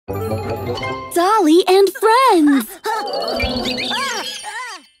Dolly and Friends!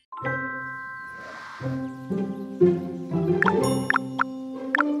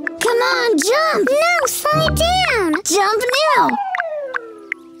 Come on, jump! No, slide down! Jump now!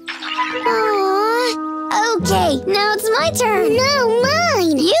 Aww. Okay, now it's my turn. No,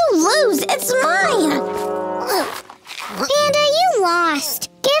 mine! You lose! It's mine! Panda, you lost!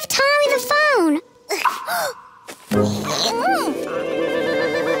 Give Tommy the phone!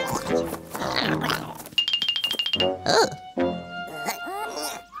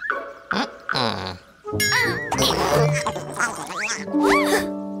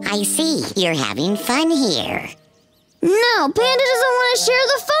 I see. You're having fun here. No, Panda doesn't want to share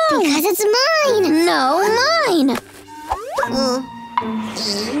the phone. Because it's mine. No, mine. Enough.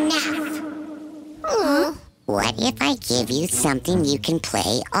 What if I give you something you can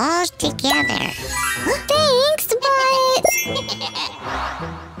play all together? Thanks, but...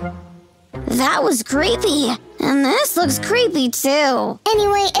 That was creepy. And this looks creepy, too.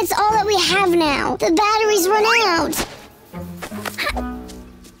 Anyway, it's all that we have now. The batteries run out.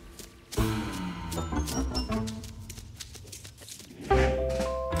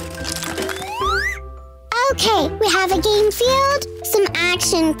 Okay, we have a game field, some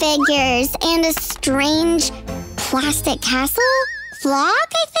action figures, and a strange plastic castle?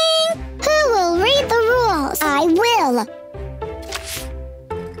 Flock, I think? Who will read the rules? I will.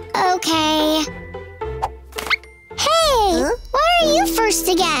 Okay. Hey, why are you first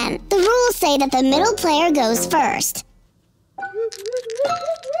again? The rules say that the middle player goes first.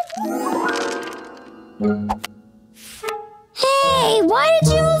 Hey, why did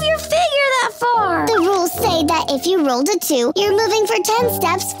you move your figure that far? The rules say that if you rolled a 2, you're moving for 10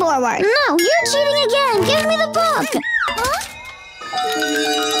 steps forward. No, you're cheating again. Give me the book.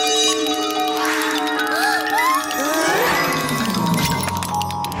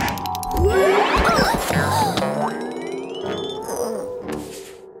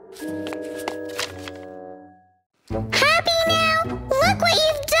 Happy now? Look what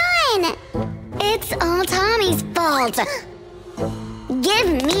you've done. It's all Tommy's fault. Give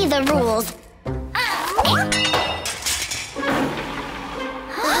me the rules.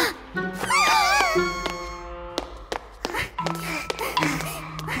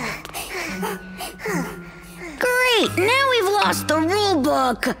 Great! Now we've lost the rule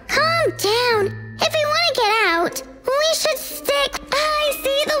book! Calm down. If we want to get out, we should stick. I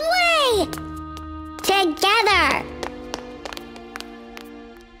see the way. Together.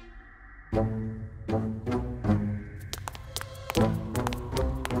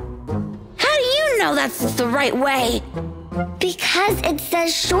 No, that's the right way. Because it's the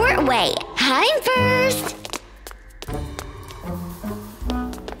short way. I'm first.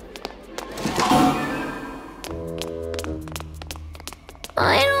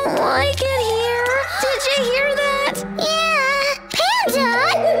 I don't like it here. Did you hear that? Yeah. Panda!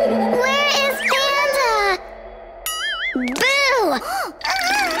 Where is Panda? Boo!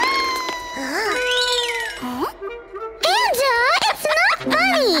 Panda! It's not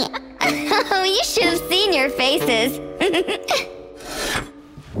funny! Oh, you should have seen your faces.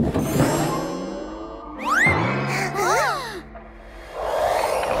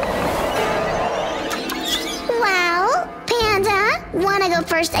 Well, Panda, wanna go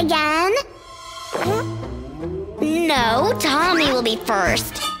first again? No, Tommy will be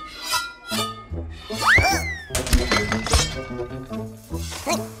first.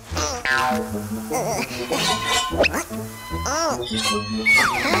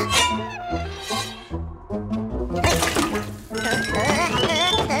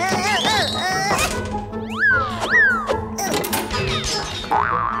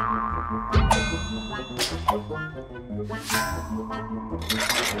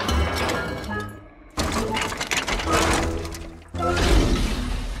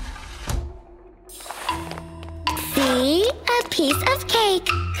 See? A piece of cake.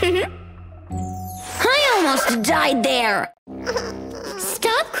 I almost died there.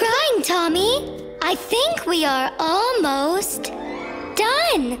 Stop crying, Tommy. I think we are almost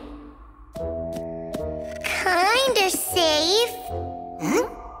done. Kinda safe.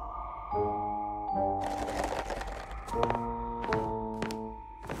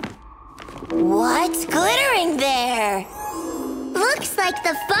 What's glittering there? Looks like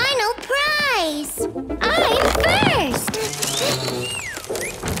the final prize. I'm first.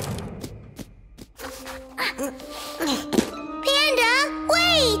 Panda,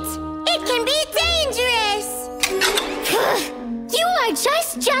 wait! It can be dangerous. You are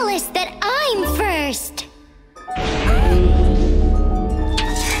just jealous that I'm first.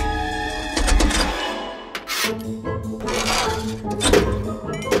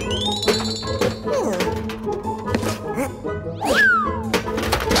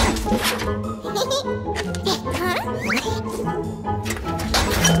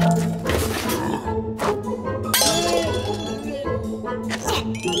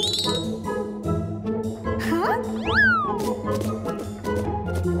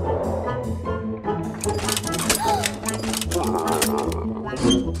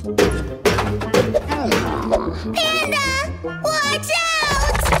 Panda! Watch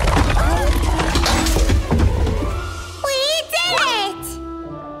out! We did it!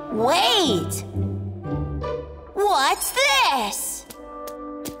 Wait! What's this?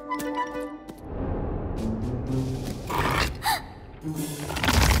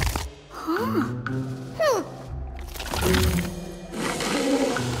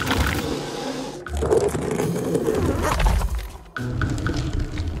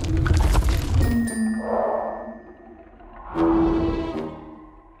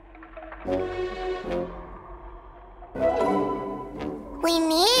 We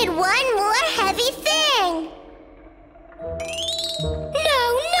need one more heavy thing. No!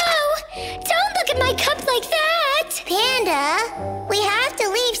 Don't look at my cup like that! Panda, we have to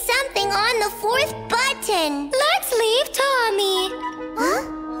leave something on the 4th button. Let's leave Tommy. Huh?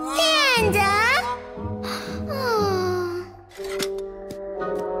 Panda?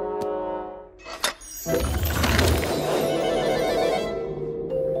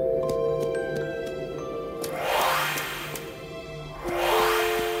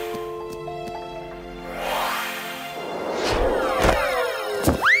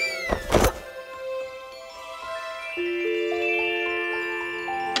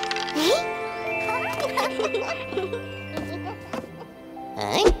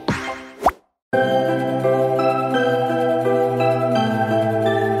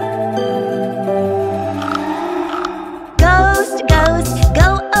 Ghost, ghost,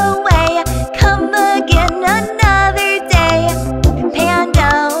 go away. Come again another day.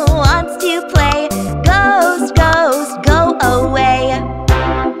 Panda wants to play. Ghost, ghost, go away.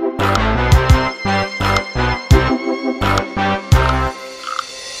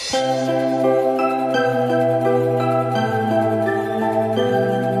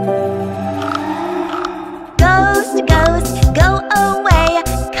 Ghost, ghost, go away.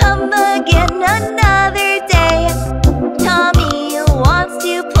 Come again another day. Tommy wants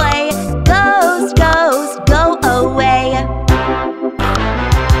to play. Ghost, ghost, go away.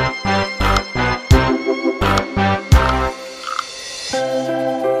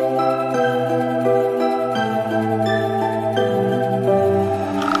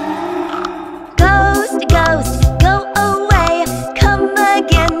 Ghost, ghost, go away. Come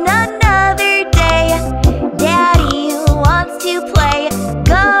again another day. Daddy wants to play.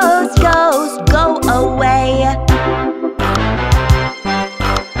 Ghost, ghost, go away.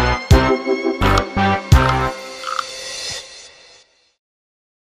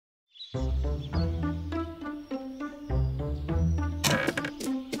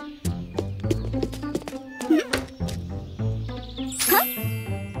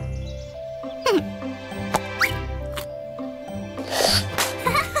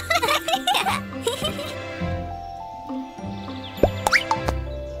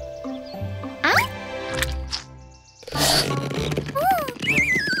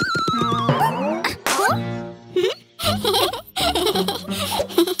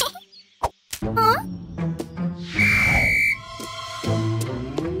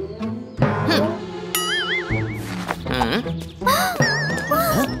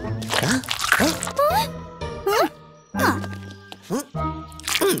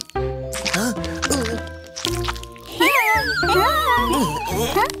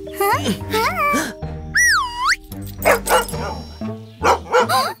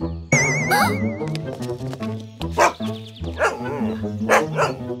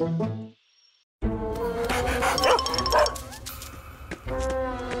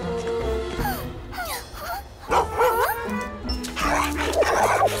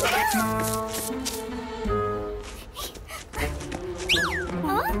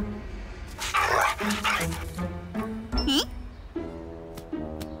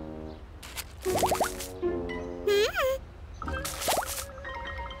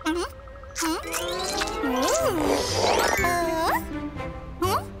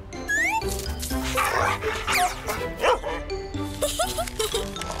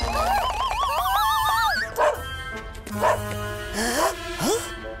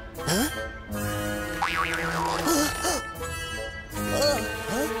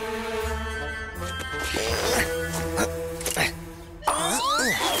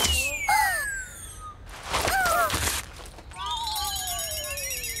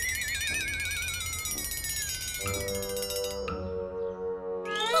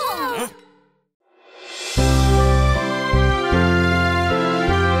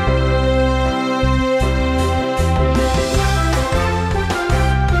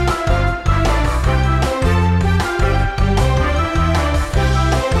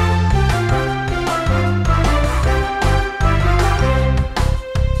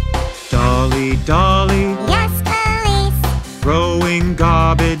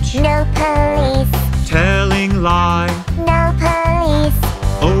 garbage. No police. Telling lie. No police.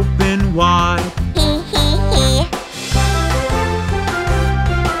 Open wide. Hee hee hee.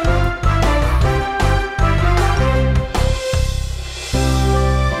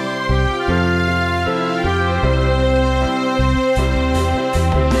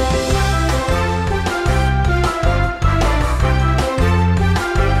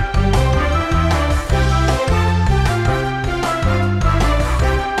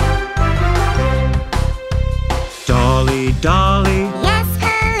 Dolly, Dolly, Yes,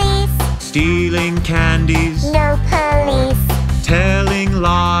 police. stealing candies. No police. Telling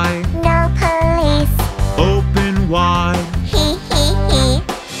lie. No police. Open wide. Hee hee hee.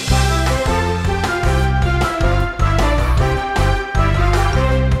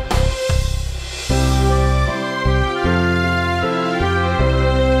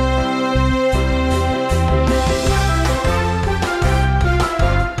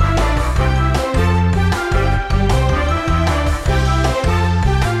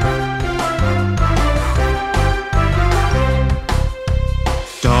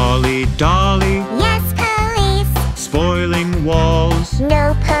 Dolly, Dolly, Yes, police. spoiling walls.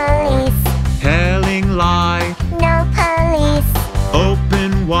 No police. Telling lie. No police.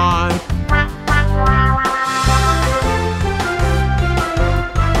 Open wide.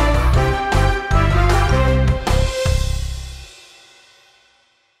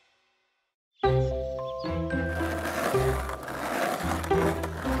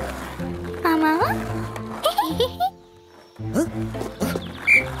 Mama?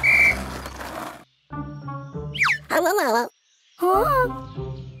 Hello, hello. Oh.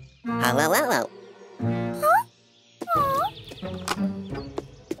 Hello, hello.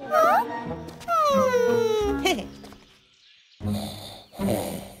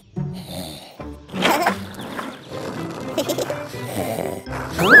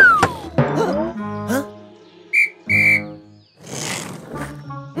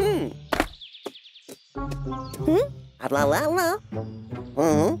 Hello, hello.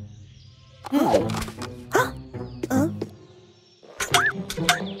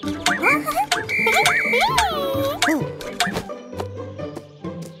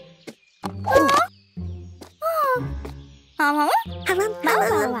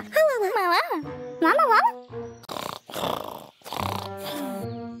 Mama? Hello, Mama? Mama? Huh?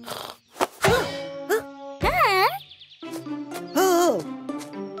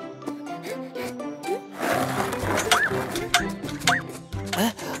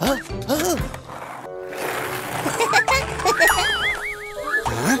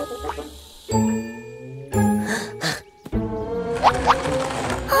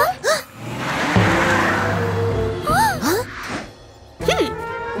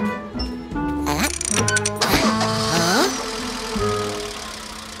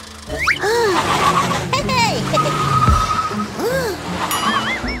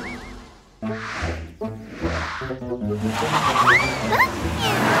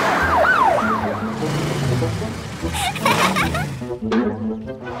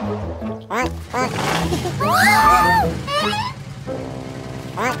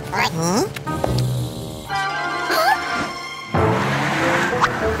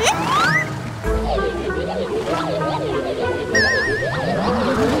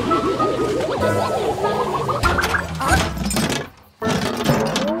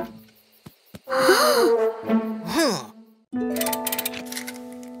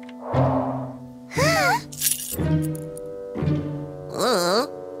 Oh.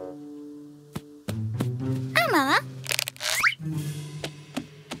 Mama?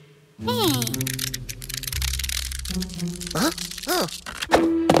 Hey.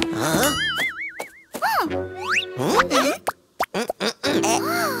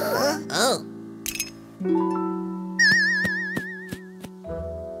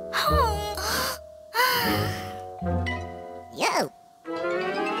 Yo.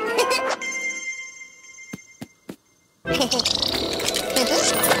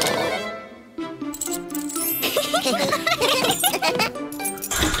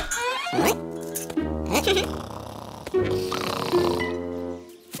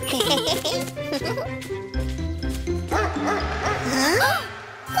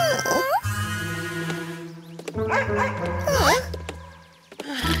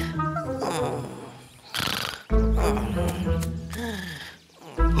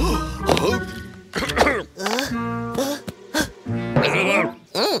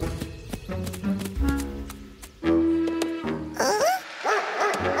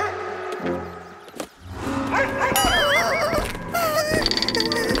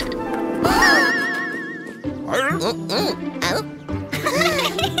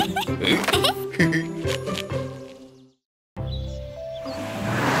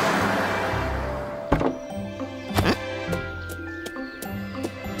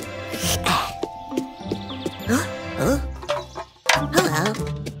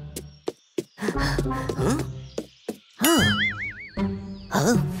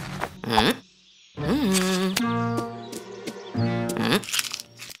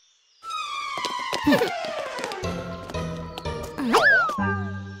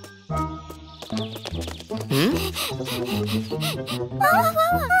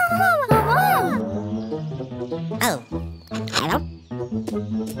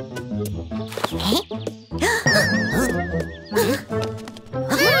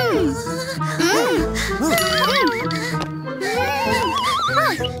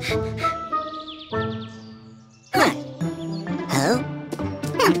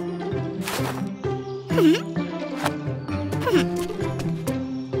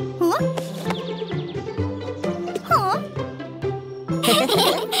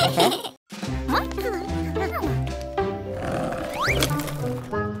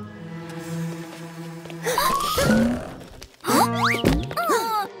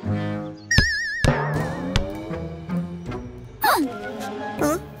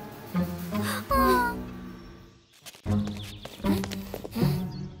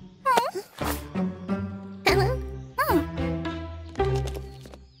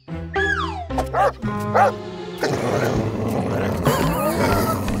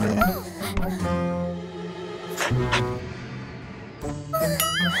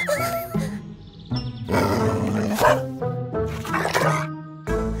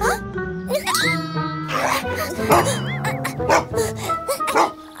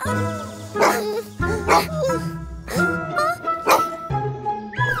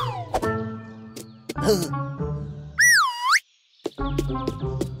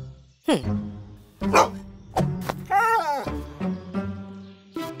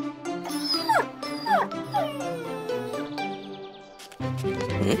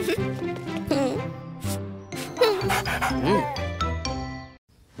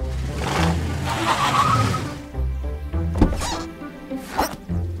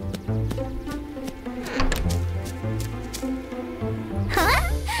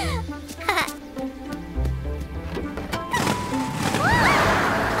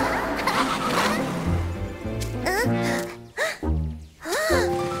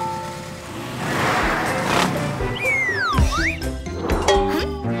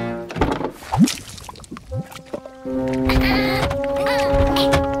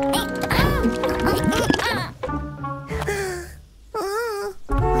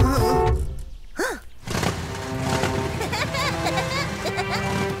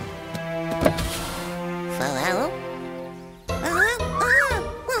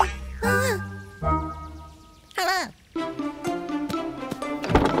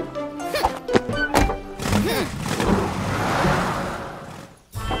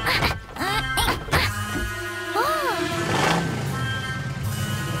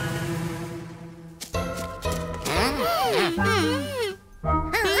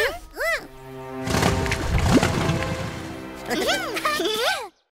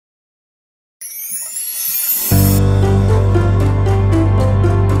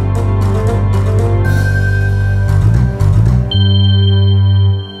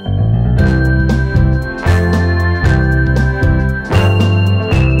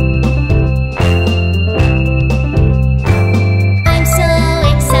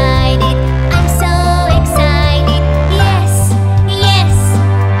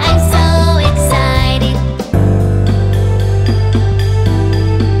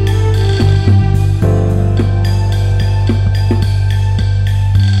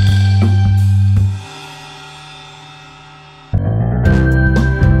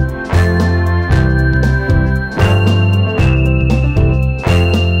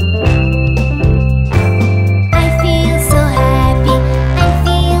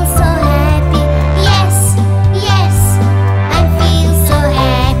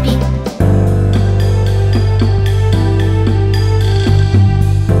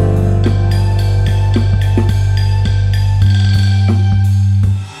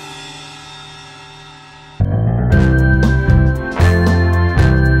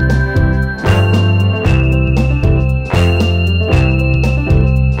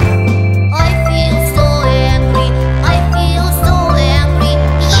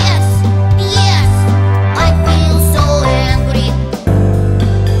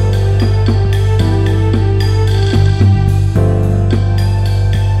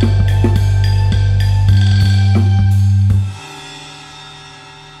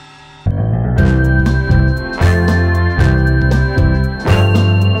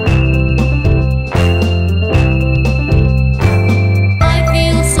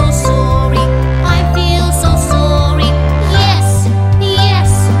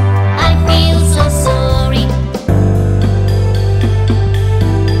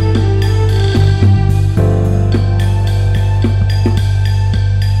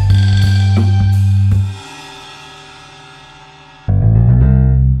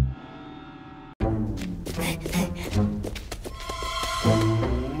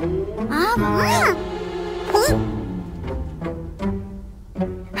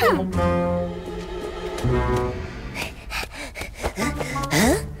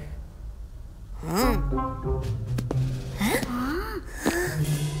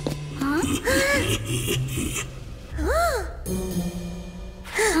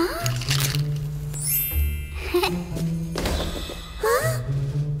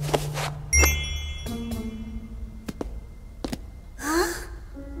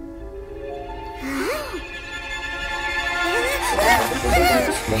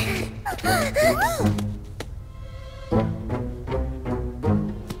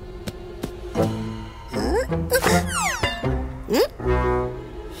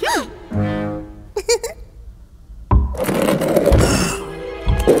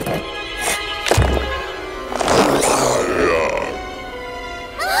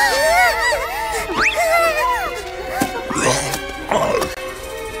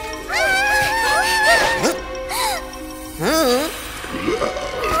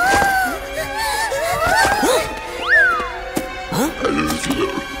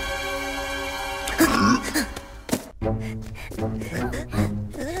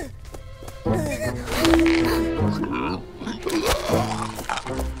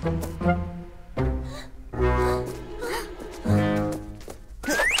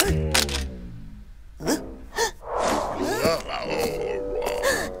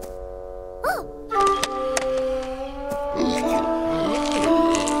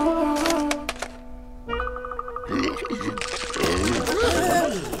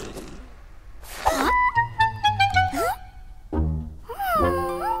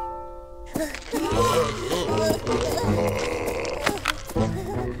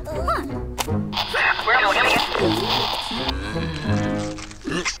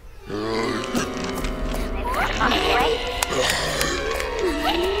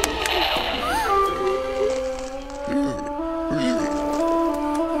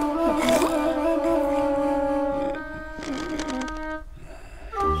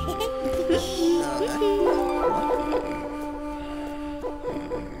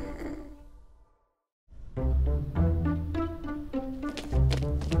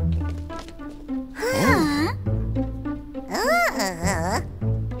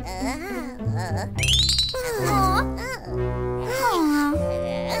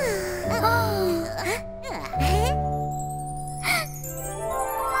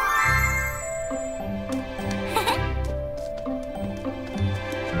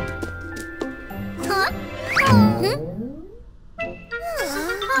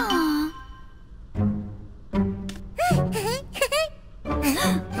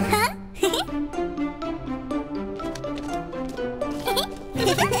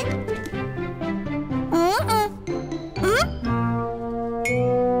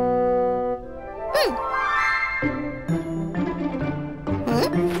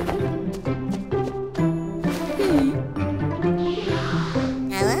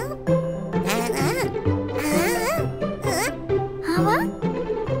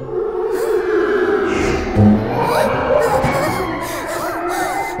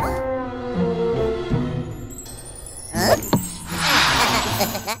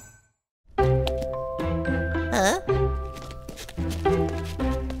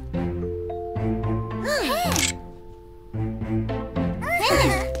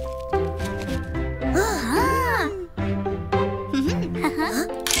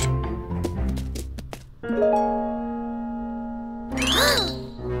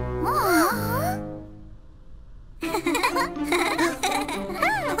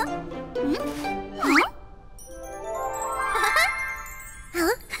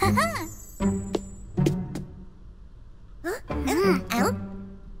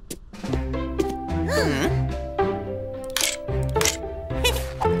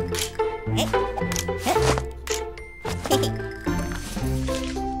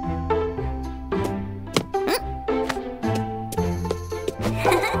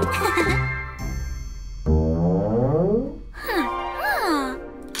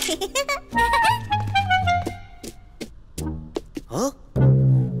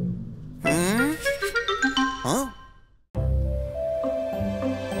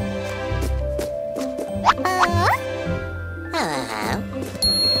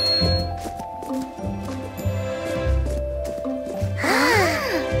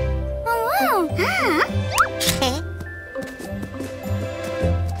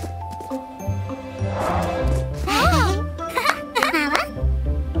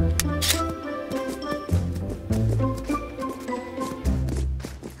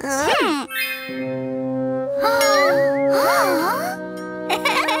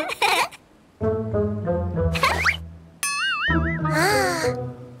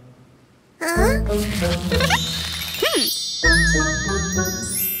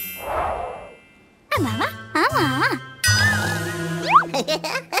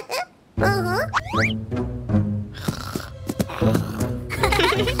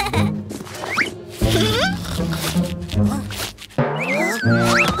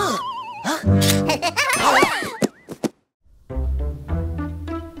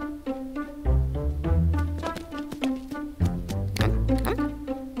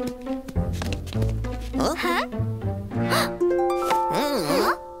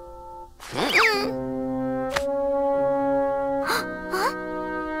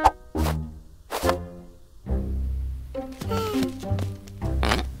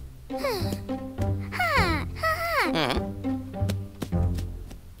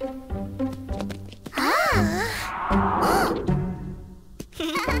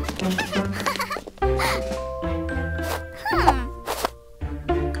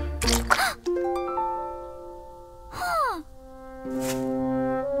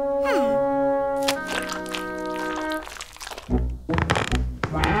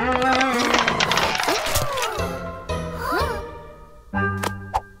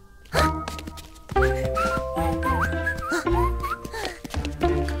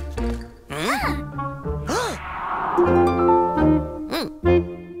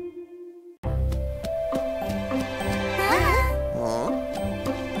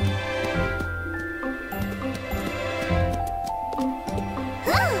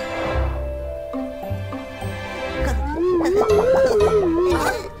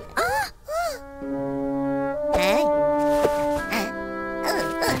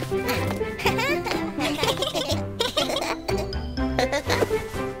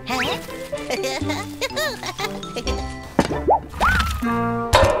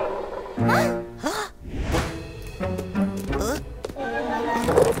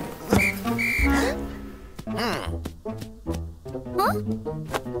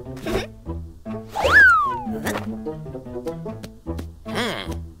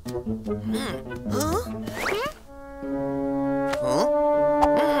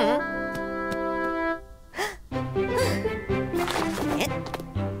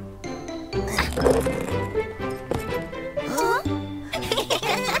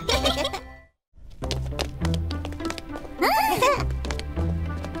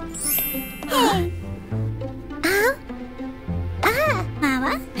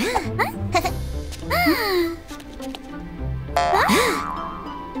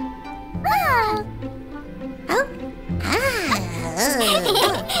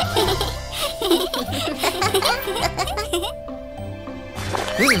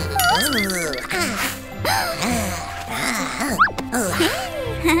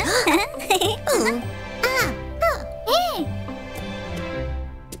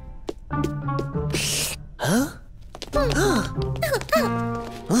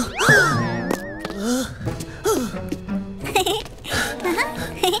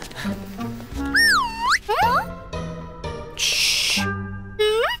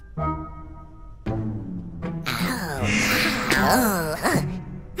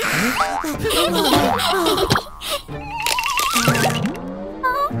 Oh.